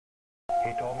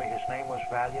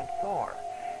Valiant Thor.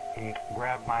 He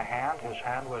grabbed my hand. His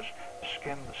hand was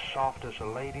skin soft as a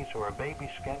lady's or a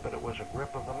baby's skin, but it was a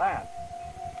grip of a man.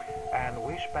 And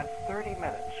we spent 30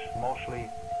 minutes, mostly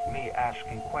me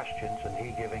asking questions and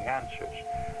he giving answers.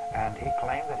 And he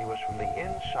claimed that he was from the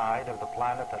inside of the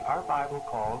planet that our Bible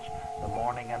calls the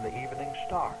morning and the evening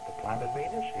star, the planet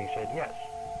Venus. He said yes.